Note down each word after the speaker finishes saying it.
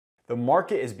The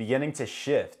market is beginning to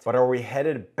shift, but are we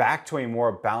headed back to a more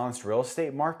balanced real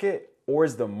estate market, or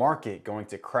is the market going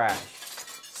to crash?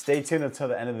 Stay tuned until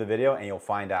the end of the video and you'll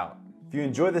find out. If you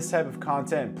enjoy this type of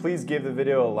content, please give the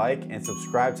video a like and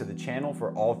subscribe to the channel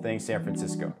for all things San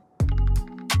Francisco.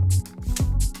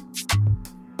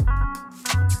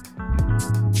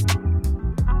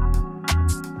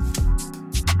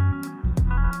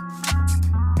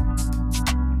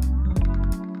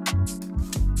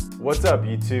 What's up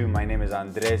YouTube? My name is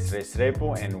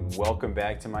Restrepo and welcome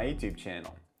back to my YouTube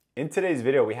channel. In today's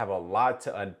video, we have a lot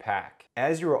to unpack.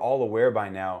 As you are all aware by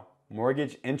now,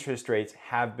 mortgage interest rates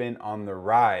have been on the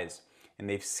rise and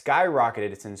they've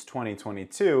skyrocketed since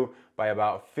 2022 by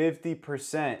about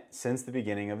 50% since the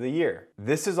beginning of the year.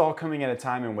 This is all coming at a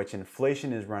time in which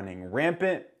inflation is running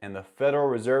rampant and the Federal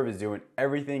Reserve is doing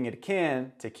everything it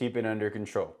can to keep it under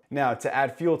control. Now, to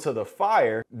add fuel to the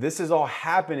fire, this is all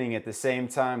happening at the same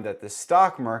time that the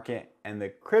stock market and the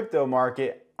crypto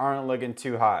market aren't looking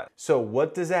too hot. So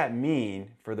what does that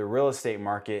mean for the real estate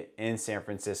market in San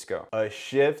Francisco? A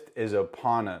shift is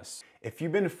upon us. If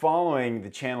you've been following the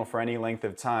channel for any length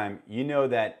of time, you know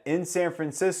that in San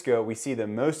Francisco, we see the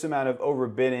most amount of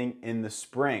overbidding in the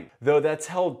spring. Though that's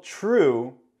held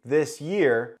true this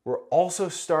year, we're also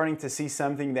starting to see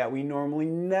something that we normally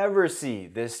never see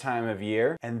this time of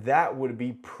year, and that would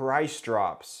be price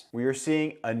drops. We are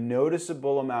seeing a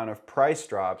noticeable amount of price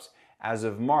drops as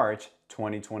of March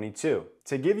 2022.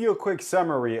 To give you a quick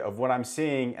summary of what I'm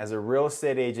seeing as a real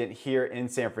estate agent here in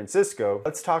San Francisco,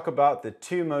 let's talk about the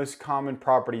two most common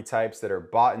property types that are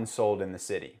bought and sold in the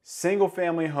city. Single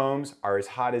family homes are as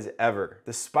hot as ever.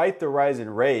 Despite the rise in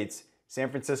rates, San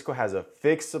Francisco has a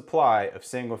fixed supply of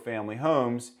single family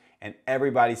homes and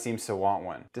everybody seems to want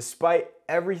one. Despite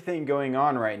everything going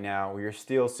on right now, we are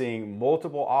still seeing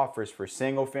multiple offers for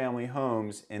single family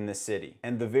homes in the city.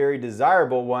 And the very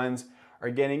desirable ones are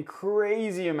getting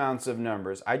crazy amounts of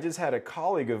numbers. I just had a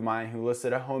colleague of mine who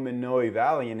listed a home in Noe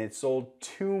Valley and it sold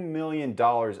 $2 million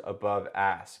above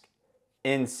ask.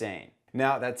 Insane.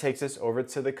 Now that takes us over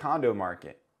to the condo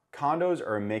market. Condos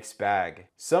are a mixed bag.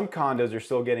 Some condos are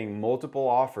still getting multiple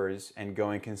offers and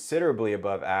going considerably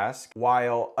above ask,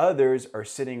 while others are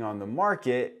sitting on the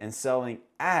market and selling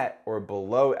at or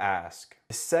below ask.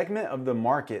 The segment of the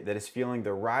market that is feeling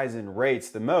the rise in rates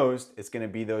the most is going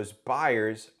to be those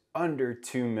buyers under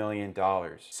 $2 million.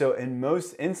 So in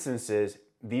most instances,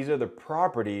 these are the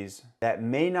properties that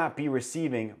may not be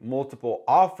receiving multiple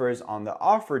offers on the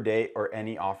offer date or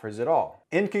any offers at all.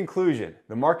 In conclusion,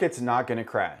 the market's not going to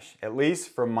crash, at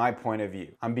least from my point of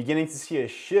view. I'm beginning to see a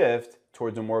shift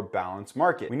towards a more balanced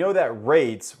market. We know that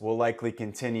rates will likely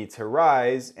continue to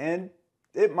rise and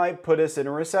it might put us in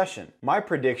a recession. My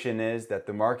prediction is that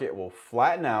the market will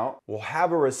flatten out, we'll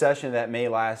have a recession that may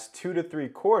last 2 to 3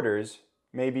 quarters,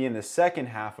 maybe in the second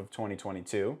half of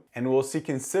 2022, and we'll see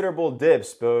considerable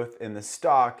dips both in the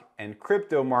stock and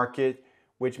crypto market,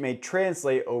 which may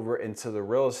translate over into the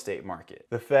real estate market.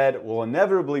 The Fed will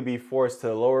inevitably be forced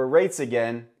to lower rates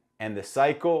again, and the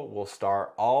cycle will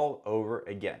start all over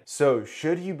again. So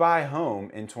should you buy a home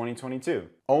in 2022?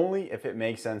 Only if it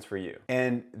makes sense for you.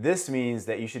 And this means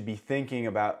that you should be thinking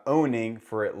about owning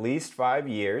for at least 5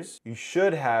 years. You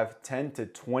should have 10 to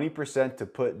 20% to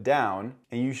put down,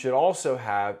 and you should also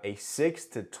have a 6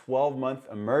 to 12 month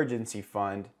emergency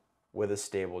fund with a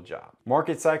stable job.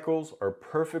 Market cycles are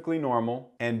perfectly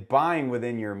normal, and buying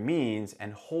within your means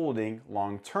and holding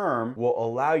long term will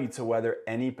allow you to weather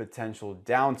any potential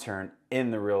downturn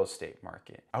in the real estate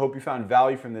market. I hope you found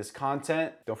value from this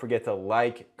content. Don't forget to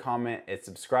like, comment, and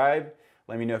subscribe.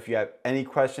 Let me know if you have any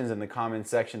questions in the comment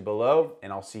section below,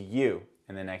 and I'll see you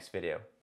in the next video.